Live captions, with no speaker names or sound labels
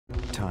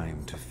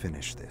time to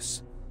finish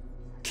this.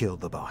 Kill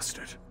the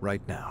bastard,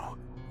 right now.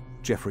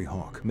 Jeffrey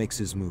Hawk makes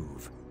his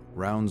move,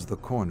 rounds the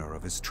corner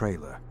of his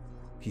trailer.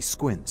 He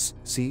squints,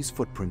 sees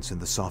footprints in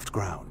the soft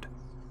ground.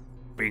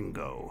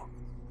 Bingo.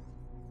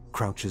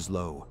 Crouches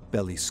low,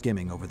 belly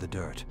skimming over the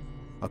dirt.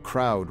 A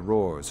crowd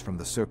roars from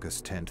the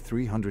circus tent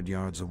 300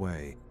 yards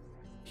away.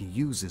 He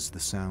uses the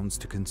sounds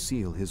to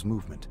conceal his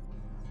movement.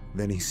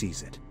 Then he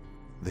sees it,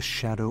 the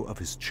shadow of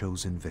his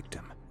chosen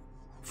victim.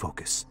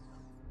 Focus.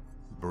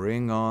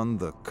 Bring on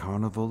the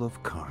carnival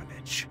of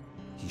carnage.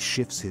 He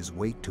shifts his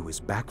weight to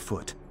his back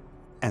foot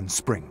and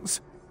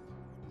springs.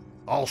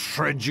 I'll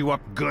shred you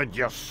up good,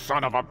 you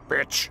son of a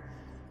bitch!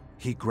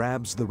 He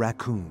grabs the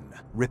raccoon,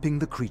 ripping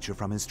the creature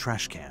from his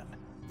trash can.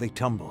 They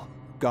tumble.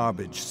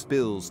 Garbage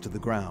spills to the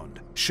ground.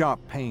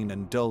 Sharp pain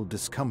and dull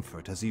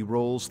discomfort as he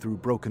rolls through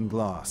broken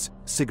glass,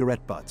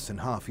 cigarette butts and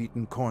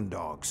half-eaten corn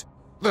dogs.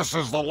 This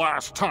is the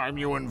last time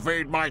you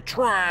invade my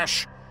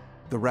trash!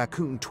 The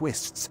raccoon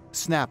twists,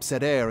 snaps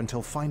at air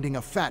until finding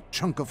a fat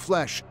chunk of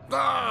flesh.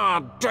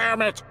 Ah,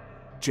 damn it!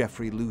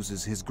 Jeffrey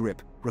loses his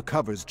grip,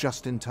 recovers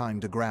just in time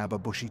to grab a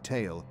bushy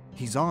tail.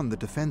 He's on the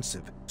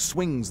defensive,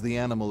 swings the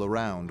animal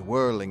around,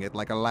 whirling it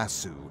like a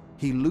lasso.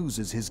 He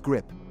loses his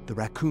grip. The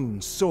raccoon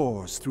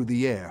soars through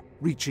the air,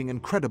 reaching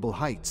incredible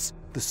heights.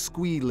 The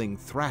squealing,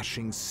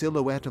 thrashing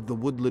silhouette of the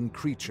woodland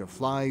creature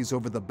flies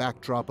over the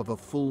backdrop of a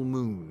full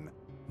moon.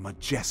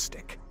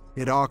 Majestic.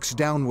 It arcs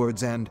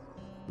downwards and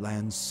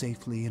lands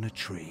safely in a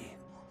tree.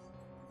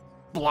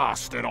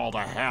 Blast it all to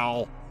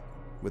hell!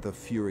 With a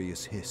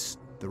furious hiss,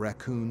 the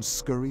raccoon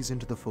scurries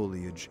into the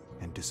foliage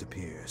and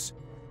disappears.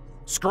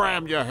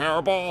 Scram, you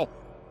hairball!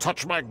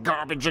 Touch my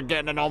garbage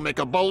again and I'll make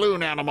a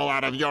balloon animal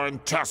out of your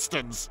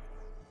intestines!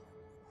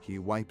 He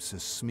wipes a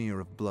smear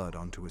of blood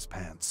onto his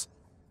pants.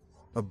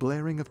 A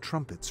blaring of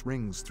trumpets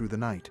rings through the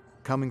night,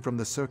 coming from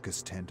the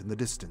circus tent in the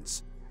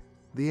distance.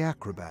 The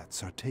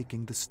acrobats are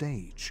taking the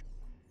stage.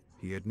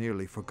 He had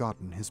nearly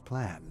forgotten his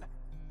plan.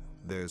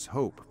 There's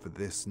hope for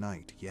this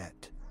night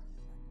yet.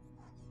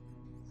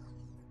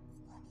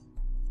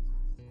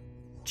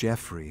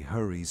 Jeffrey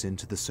hurries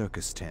into the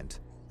circus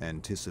tent,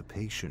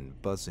 anticipation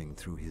buzzing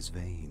through his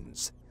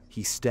veins.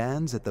 He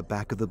stands at the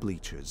back of the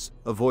bleachers,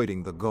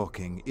 avoiding the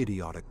gawking,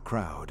 idiotic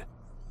crowd.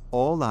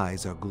 All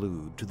eyes are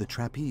glued to the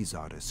trapeze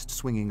artist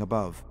swinging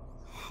above.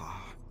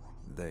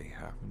 They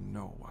have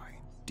no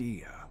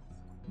idea.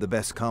 The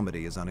best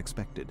comedy is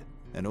unexpected,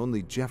 and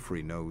only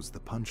Jeffrey knows the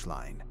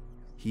punchline.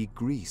 He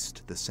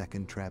greased the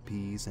second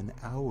trapeze an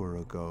hour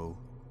ago.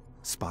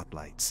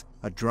 Spotlights,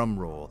 a drum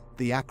roll,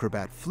 the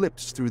acrobat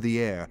flips through the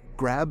air,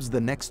 grabs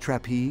the next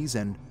trapeze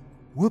and,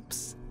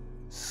 whoops,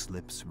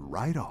 slips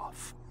right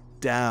off.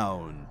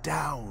 Down,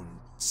 down,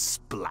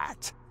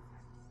 splat.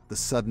 The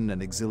sudden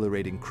and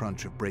exhilarating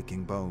crunch of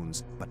breaking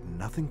bones, but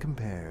nothing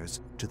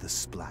compares to the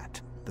splat.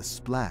 The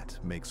splat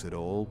makes it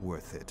all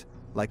worth it,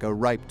 like a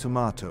ripe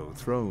tomato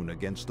thrown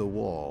against the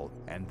wall,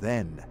 and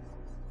then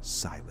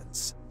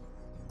silence.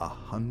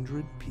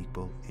 100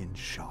 people in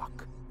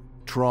shock.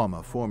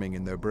 Trauma forming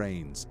in their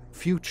brains,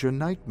 future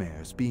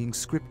nightmares being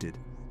scripted.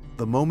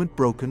 The moment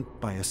broken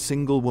by a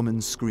single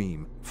woman's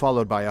scream,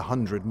 followed by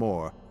 100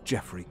 more.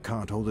 Jeffrey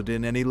can't hold it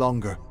in any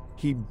longer.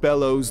 He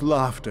bellows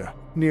laughter,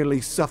 nearly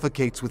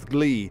suffocates with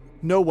glee.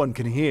 No one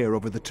can hear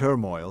over the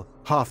turmoil.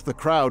 Half the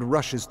crowd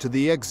rushes to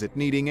the exit,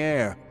 needing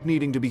air,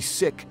 needing to be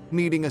sick,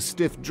 needing a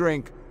stiff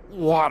drink.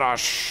 What a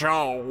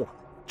show!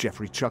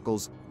 Jeffrey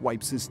chuckles,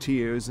 wipes his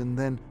tears, and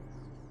then,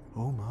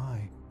 oh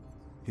my,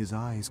 his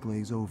eyes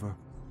glaze over.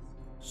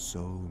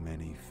 So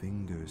many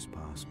fingers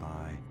pass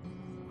by,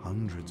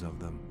 hundreds of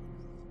them.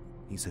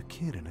 He's a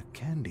kid in a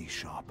candy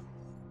shop,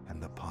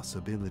 and the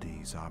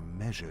possibilities are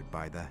measured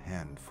by the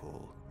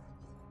handful.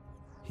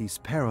 He's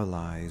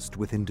paralyzed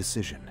with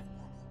indecision.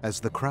 As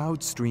the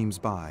crowd streams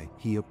by,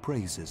 he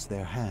appraises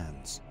their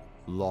hands.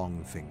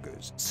 Long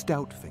fingers,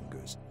 stout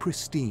fingers,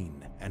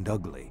 pristine and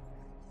ugly.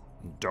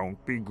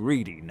 Don't be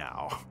greedy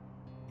now.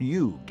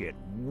 You get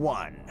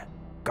one.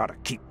 Gotta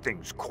keep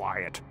things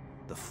quiet.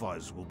 The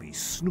fuzz will be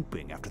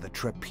snooping after the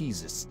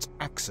trapezist's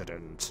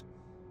accident.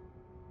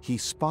 He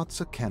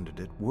spots a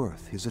candidate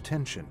worth his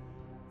attention.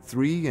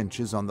 3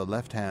 inches on the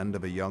left hand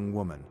of a young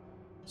woman.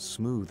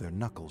 Smoother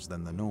knuckles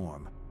than the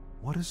norm.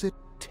 What does it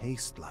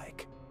taste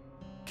like?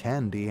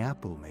 Candy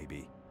apple,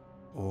 maybe.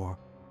 Or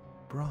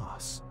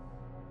brass.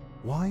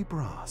 Why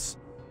brass?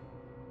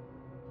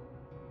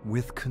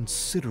 With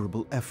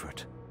considerable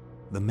effort,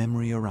 the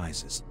memory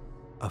arises.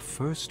 A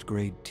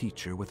first-grade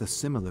teacher with a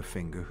similar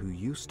finger who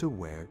used to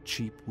wear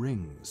cheap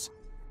rings.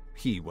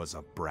 He was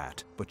a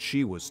brat, but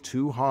she was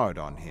too hard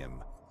on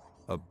him.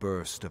 A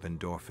burst of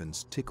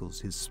endorphins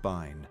tickles his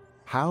spine.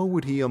 How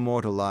would he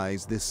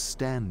immortalize this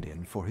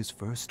stand-in for his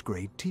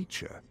first-grade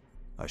teacher?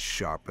 A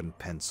sharpened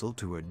pencil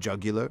to her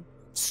jugular?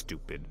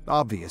 Stupid,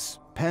 obvious,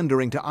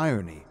 pandering to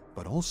irony,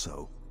 but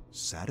also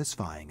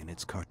satisfying in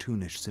its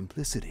cartoonish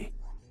simplicity.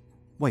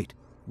 Wait,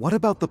 what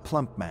about the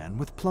plump man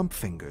with plump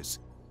fingers?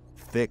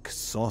 Thick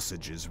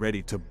sausages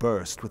ready to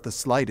burst with the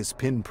slightest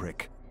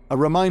pinprick. A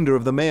reminder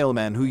of the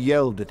mailman who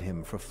yelled at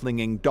him for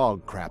flinging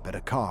dog crap at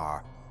a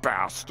car.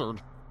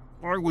 bastard.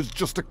 I was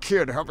just a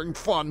kid having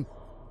fun.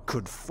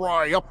 Could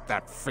fry up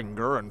that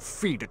finger and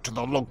feed it to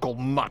the local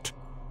mutt.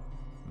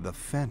 The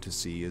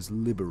fantasy is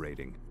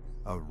liberating,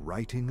 a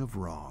righting of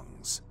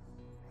wrongs.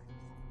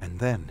 And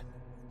then,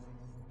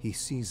 he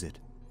sees it.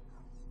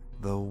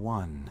 The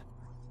one.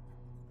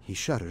 He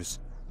shudders,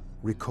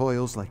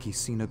 recoils like he's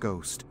seen a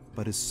ghost,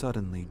 but is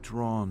suddenly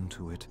drawn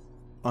to it,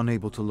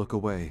 unable to look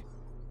away.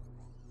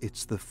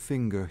 It's the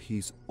finger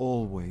he's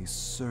always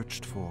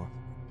searched for,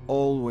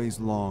 always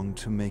longed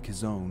to make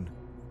his own.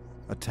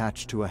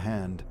 Attached to a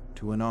hand,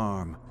 to an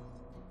arm,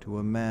 to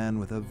a man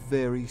with a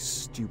very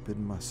stupid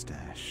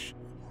mustache.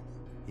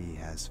 He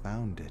has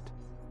found it.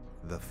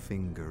 The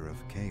finger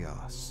of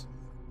chaos.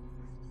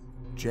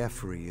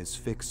 Jeffrey is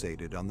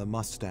fixated on the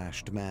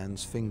mustached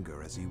man's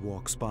finger as he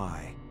walks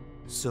by.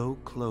 So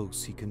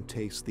close he can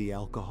taste the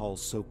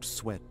alcohol-soaked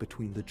sweat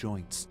between the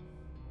joints.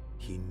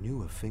 He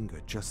knew a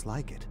finger just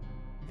like it,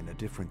 in a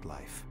different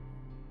life,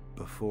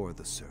 before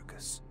the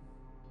circus.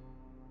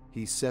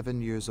 He's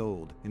 7 years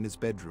old, in his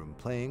bedroom,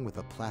 playing with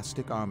a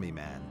plastic army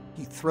man.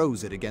 He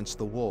throws it against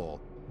the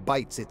wall,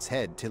 bites its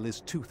head till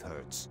his tooth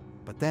hurts.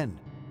 But then,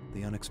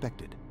 the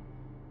unexpected.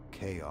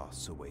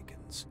 Chaos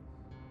awakens.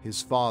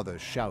 His father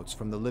shouts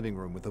from the living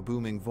room with a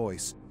booming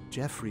voice.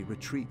 Jeffrey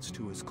retreats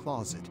to his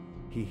closet.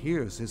 He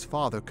hears his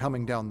father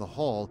coming down the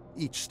hall,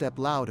 each step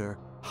louder.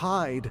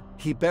 Hide!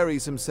 He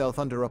buries himself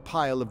under a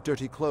pile of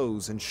dirty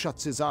clothes and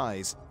shuts his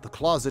eyes. The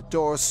closet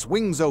door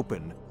swings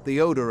open.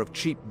 The odor of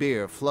cheap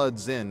beer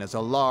floods in as a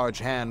large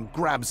hand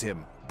grabs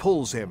him,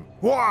 pulls him.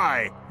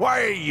 Why?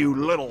 Why, you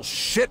little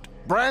shit?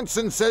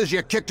 Branson says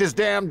you kicked his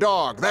damn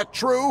dog. That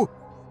true?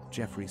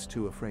 Jeffrey's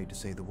too afraid to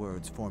say the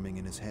words forming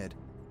in his head.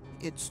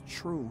 It's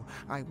true.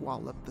 I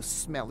walloped the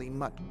smelly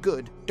mutt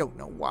good. Don't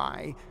know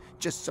why.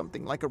 Just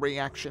something like a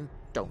reaction.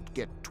 Don't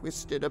get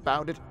twisted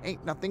about it.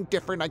 Ain't nothing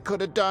different I could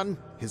have done.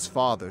 His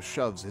father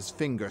shoves his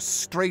finger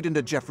straight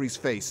into Jeffrey's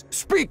face.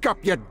 Speak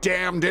up, you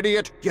damned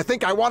idiot! You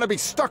think I want to be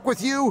stuck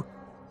with you?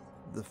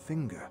 The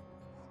finger.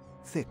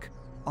 Thick,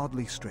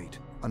 oddly straight.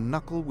 A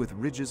knuckle with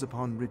ridges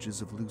upon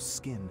ridges of loose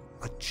skin.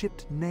 A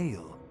chipped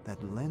nail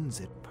that lends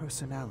it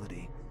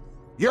personality.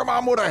 Your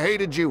mom would have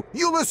hated you.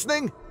 You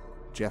listening?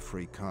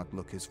 Jeffrey can't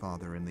look his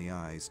father in the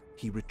eyes.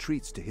 He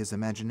retreats to his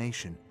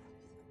imagination.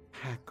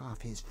 Hack off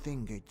his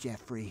finger,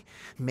 Jeffrey.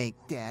 Make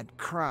Dad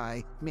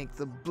cry. Make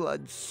the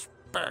blood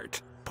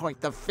spurt. Point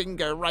the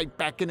finger right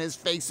back in his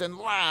face and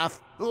laugh.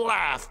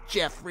 Laugh,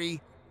 Jeffrey.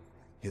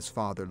 His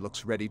father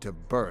looks ready to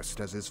burst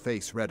as his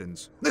face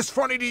reddens. This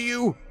funny to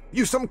you?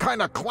 You some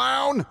kind of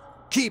clown?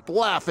 Keep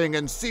laughing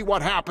and see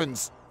what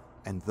happens.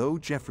 And though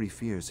Jeffrey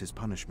fears his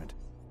punishment,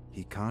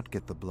 he can't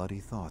get the bloody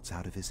thoughts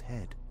out of his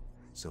head.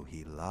 So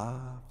he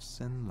laughs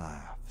and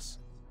laughs.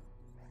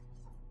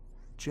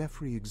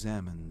 Jeffrey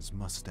examines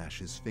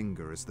Mustache's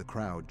finger as the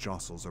crowd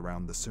jostles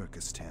around the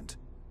circus tent.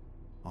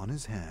 On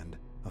his hand,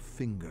 a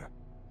finger,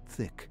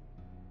 thick,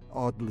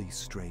 oddly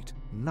straight,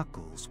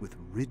 knuckles with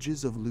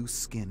ridges of loose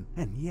skin,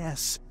 and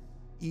yes,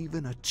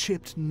 even a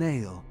chipped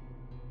nail.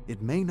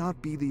 It may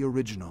not be the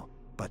original,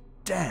 but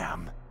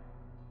damn,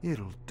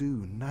 it'll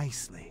do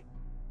nicely.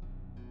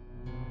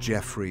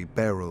 Jeffrey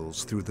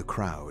barrels through the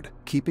crowd,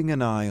 keeping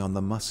an eye on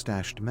the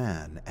mustached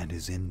man and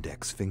his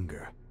index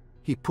finger.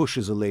 He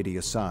pushes a lady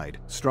aside,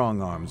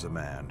 strong-arms a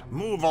man.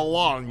 Move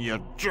along,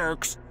 you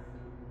jerks!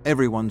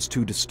 Everyone's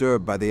too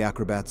disturbed by the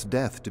acrobat's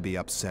death to be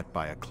upset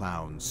by a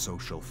clown's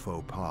social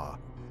faux pas.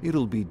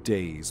 It'll be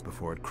days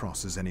before it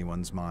crosses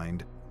anyone's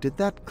mind. Did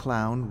that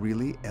clown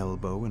really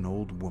elbow an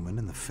old woman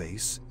in the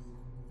face?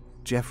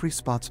 Jeffrey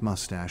spots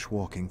Mustache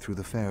walking through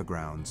the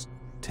fairgrounds.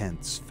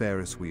 Tents,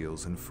 Ferris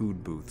wheels, and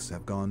food booths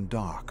have gone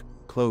dark,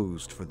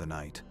 closed for the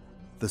night.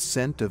 The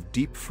scent of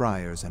deep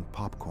fryers and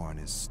popcorn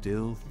is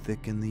still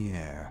thick in the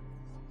air.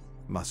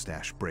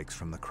 Mustache breaks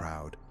from the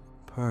crowd.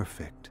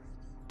 Perfect.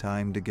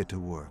 Time to get to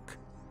work.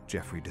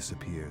 Jeffrey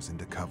disappears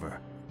into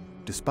cover.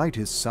 Despite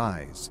his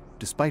size,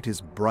 despite his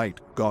bright,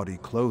 gaudy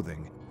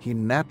clothing, he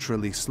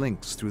naturally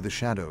slinks through the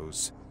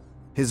shadows.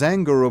 His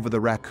anger over the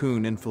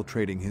raccoon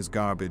infiltrating his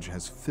garbage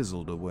has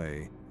fizzled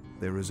away.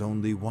 There is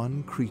only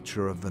one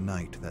creature of the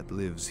night that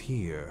lives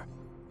here.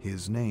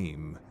 His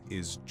name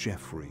is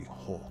Jeffrey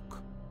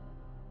Hawk.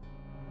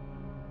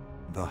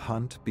 The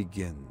hunt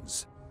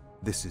begins.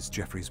 This is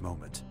Jeffrey's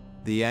moment.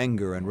 The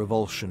anger and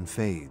revulsion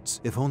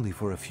fades, if only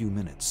for a few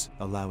minutes,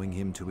 allowing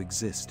him to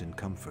exist in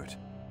comfort.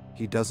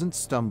 He doesn't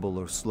stumble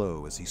or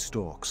slow as he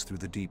stalks through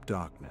the deep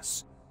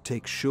darkness.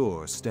 Take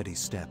sure, steady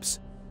steps.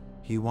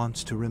 He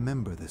wants to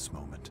remember this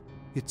moment.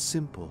 It's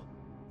simple.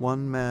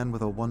 One man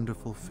with a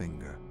wonderful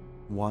finger.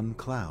 One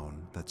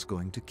clown that's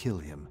going to kill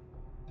him.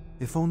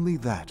 If only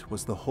that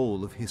was the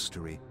whole of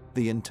history,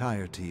 the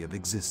entirety of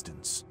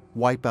existence.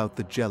 Wipe out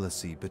the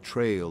jealousy,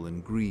 betrayal,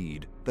 and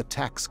greed, the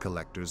tax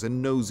collectors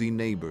and nosy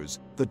neighbors,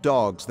 the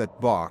dogs that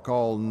bark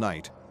all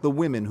night, the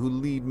women who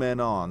lead men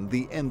on,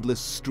 the endless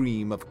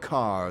stream of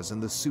cars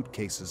and the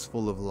suitcases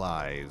full of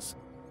lies.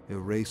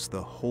 Erase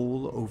the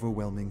whole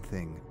overwhelming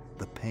thing,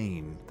 the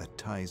pain that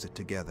ties it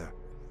together.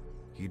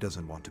 He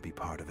doesn't want to be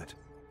part of it.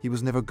 He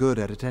was never good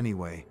at it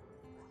anyway.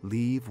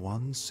 Leave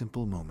one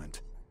simple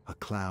moment. A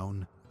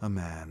clown, a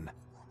man,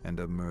 and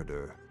a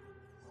murder.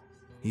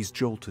 He's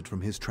jolted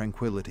from his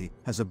tranquility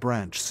as a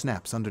branch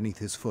snaps underneath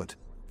his foot.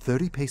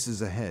 30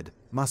 paces ahead,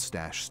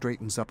 Mustache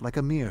straightens up like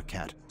a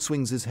meerkat,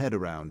 swings his head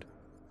around.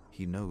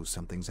 He knows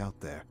something's out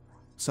there,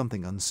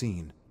 something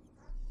unseen.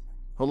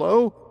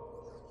 Hello?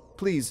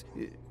 Please,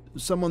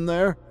 someone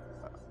there?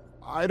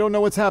 I don't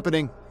know what's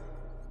happening.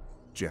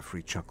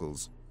 Jeffrey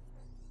chuckles.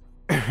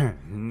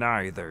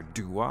 Neither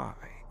do I.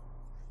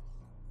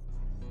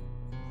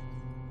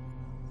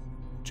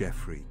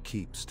 Jeffrey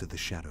keeps to the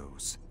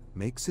shadows,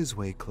 makes his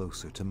way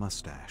closer to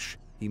Mustache.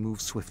 He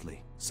moves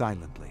swiftly,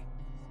 silently.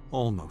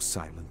 Almost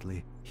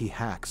silently, he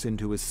hacks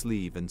into his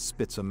sleeve and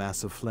spits a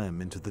mass of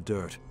phlegm into the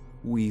dirt,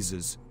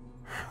 wheezes.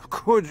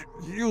 Could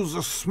use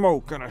a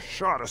smoke and a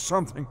shot of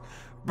something.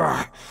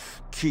 Bah,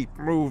 keep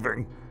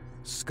moving.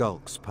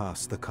 Skulks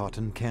past the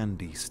cotton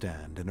candy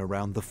stand and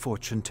around the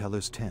fortune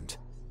teller's tent.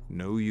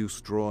 No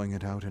use drawing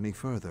it out any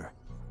further.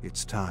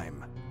 It's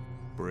time.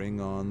 Bring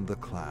on the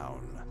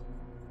clown.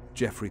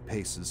 Jeffrey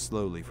paces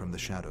slowly from the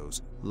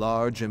shadows,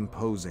 large,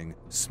 imposing,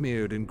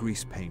 smeared in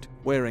grease paint,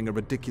 wearing a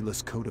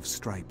ridiculous coat of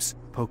stripes,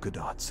 polka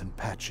dots, and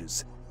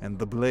patches. And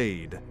the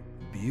blade,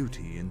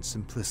 beauty in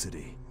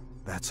simplicity.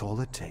 That's all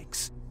it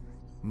takes.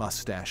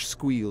 Mustache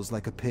squeals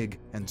like a pig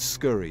and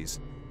scurries,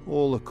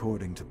 all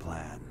according to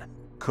plan.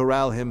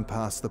 Corral him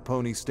past the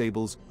pony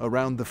stables,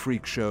 around the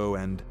freak show,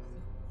 and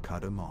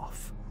cut him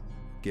off.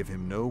 Give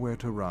him nowhere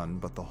to run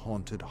but the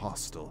haunted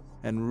hostel,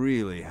 and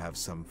really have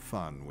some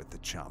fun with the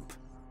chump.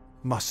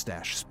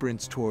 Mustache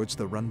sprints towards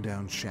the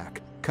rundown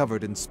shack,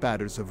 covered in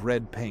spatters of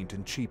red paint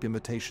and cheap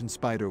imitation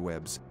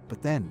spiderwebs.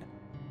 But then,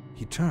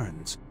 he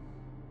turns.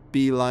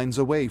 Beelines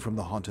away from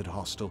the haunted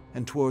hostel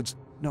and towards,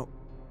 no,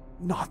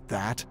 not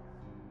that.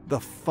 The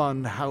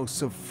fun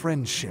house of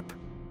friendship.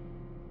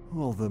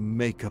 All the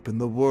makeup in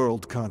the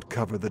world can't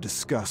cover the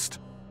disgust.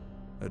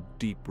 A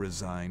deep,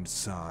 resigned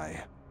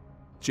sigh.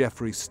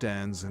 Jeffrey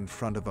stands in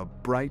front of a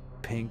bright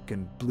pink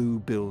and blue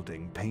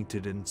building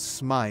painted in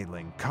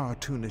smiling,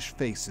 cartoonish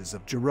faces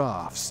of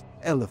giraffes,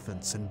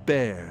 elephants, and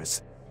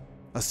bears.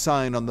 A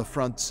sign on the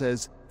front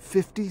says,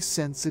 50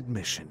 cents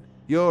admission.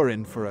 You're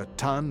in for a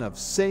ton of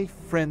safe,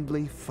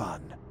 friendly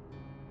fun.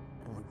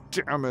 Oh,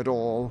 damn it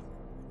all.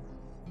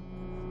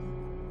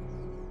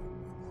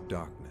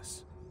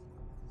 Darkness.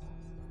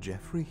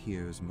 Jeffrey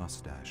hears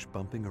Mustache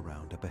bumping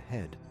around up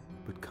ahead,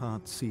 but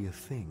can't see a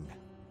thing.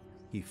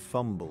 He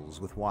fumbles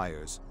with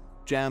wires,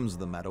 jams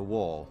them at a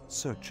wall,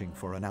 searching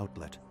for an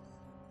outlet.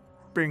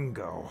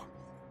 Bingo.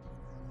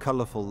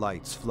 Colorful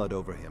lights flood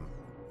over him.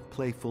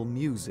 Playful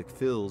music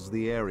fills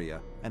the area.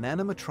 An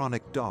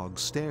animatronic dog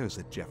stares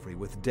at Jeffrey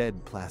with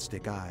dead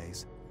plastic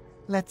eyes.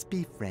 Let's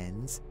be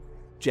friends.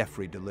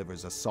 Jeffrey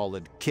delivers a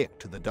solid kick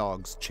to the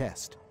dog's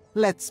chest.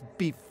 Let's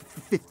be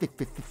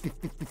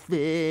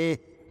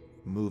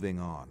Moving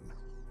on.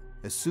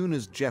 As soon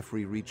as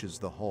Jeffrey reaches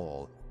the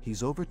hall,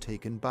 he's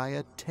overtaken by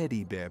a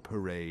teddy bear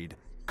parade.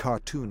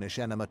 Cartoonish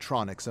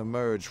animatronics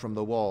emerge from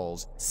the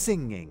walls,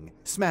 singing,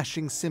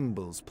 smashing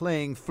cymbals,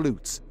 playing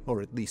flutes,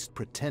 or at least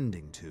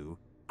pretending to.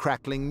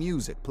 Crackling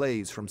music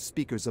plays from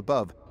speakers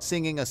above,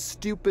 singing a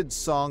stupid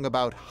song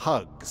about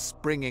hugs,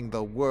 bringing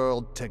the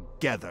world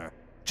together.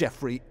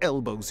 Jeffrey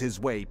elbows his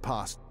way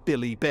past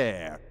Billy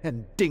Bear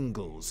and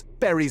Dingles,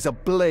 buries a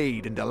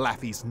blade into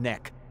Laffy's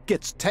neck,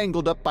 gets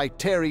tangled up by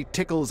Terry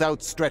Tickle's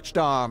outstretched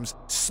arms,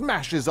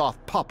 smashes off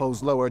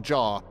Popo's lower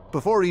jaw.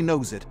 Before he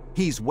knows it,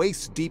 he's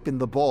waist-deep in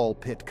the ball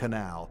pit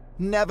canal,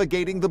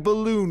 navigating the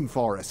balloon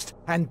forest.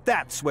 And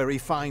that's where he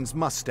finds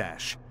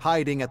Mustache,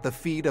 hiding at the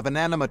feet of an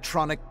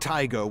animatronic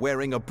tiger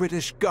wearing a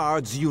British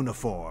Guards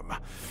uniform.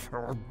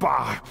 Oh,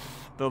 bah!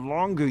 The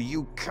longer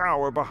you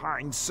cower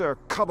behind Sir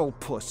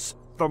Cuddlepuss,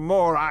 the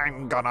more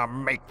I'm gonna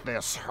make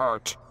this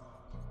hurt.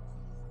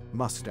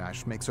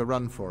 Mustache makes a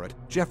run for it.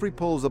 Jeffrey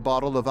pulls a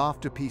bottle of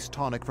After-Peace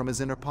tonic from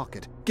his inner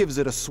pocket, gives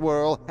it a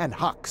swirl, and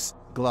hucks.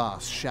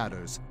 Glass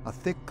shatters. A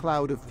thick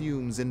cloud of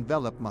fumes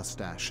envelop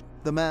Mustache.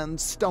 The man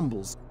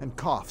stumbles and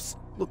coughs,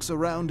 looks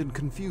around in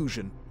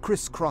confusion,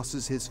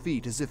 crisscrosses his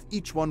feet as if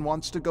each one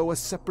wants to go a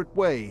separate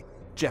way.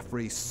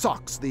 Jeffrey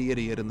socks the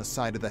idiot in the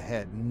side of the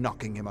head,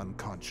 knocking him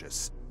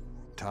unconscious.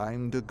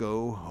 Time to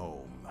go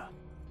home.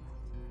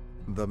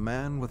 The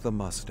man with the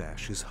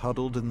mustache is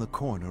huddled in the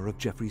corner of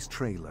Jeffrey's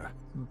trailer,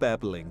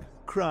 babbling,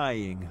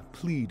 crying,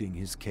 pleading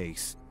his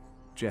case.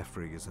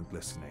 Jeffrey isn't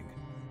listening.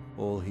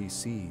 All he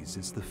sees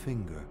is the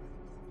finger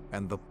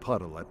and the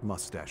puddle at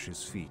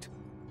Mustache's feet.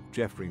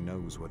 Jeffrey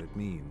knows what it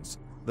means.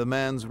 The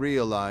man's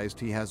realized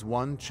he has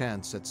one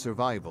chance at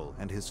survival,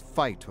 and his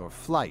fight or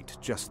flight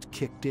just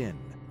kicked in.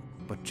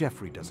 But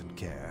Jeffrey doesn't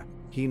care.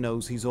 He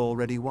knows he's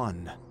already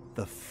won.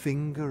 The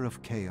finger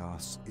of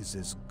chaos is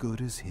as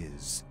good as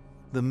his.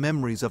 The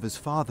memories of his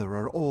father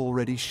are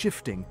already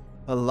shifting.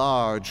 A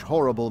large,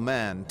 horrible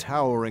man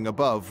towering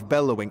above,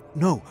 bellowing.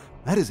 No,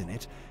 that isn't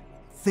it.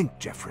 Think,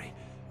 Jeffrey.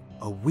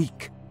 A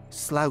weak,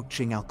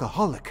 slouching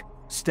alcoholic,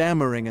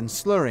 stammering and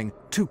slurring,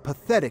 too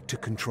pathetic to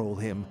control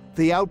him.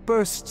 The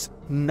outbursts?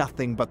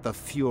 Nothing but the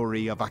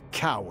fury of a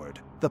coward.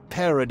 The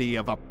parody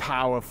of a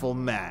powerful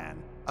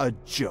man. A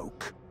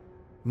joke.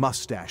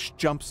 Mustache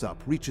jumps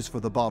up, reaches for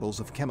the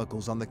bottles of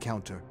chemicals on the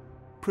counter.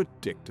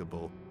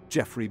 Predictable.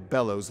 Jeffrey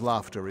bellows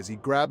laughter as he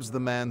grabs the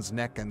man's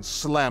neck and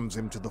slams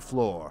him to the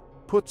floor.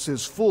 Puts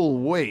his full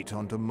weight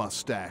onto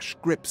Mustache,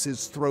 grips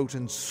his throat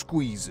and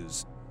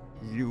squeezes.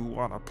 You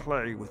wanna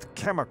play with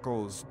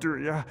chemicals, do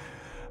ya?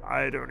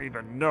 I don't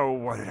even know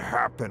what'd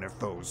happen if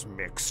those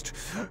mixed.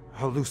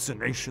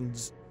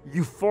 Hallucinations,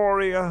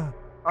 euphoria,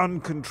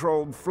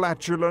 uncontrolled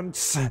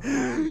flatulence,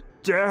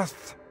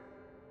 death.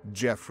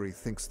 Jeffrey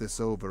thinks this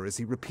over as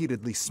he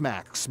repeatedly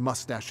smacks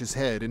Mustache's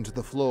head into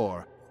the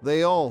floor.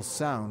 They all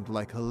sound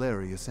like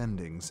hilarious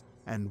endings,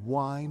 and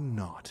why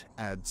not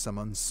add some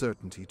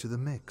uncertainty to the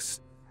mix?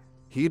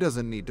 He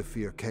doesn't need to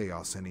fear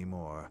chaos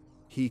anymore.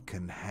 He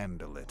can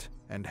handle it,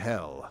 and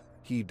hell,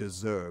 he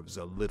deserves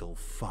a little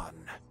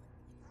fun.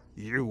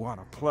 You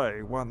wanna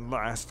play one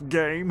last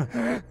game?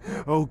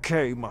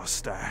 Okay,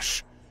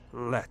 Mustache,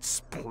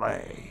 let's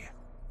play.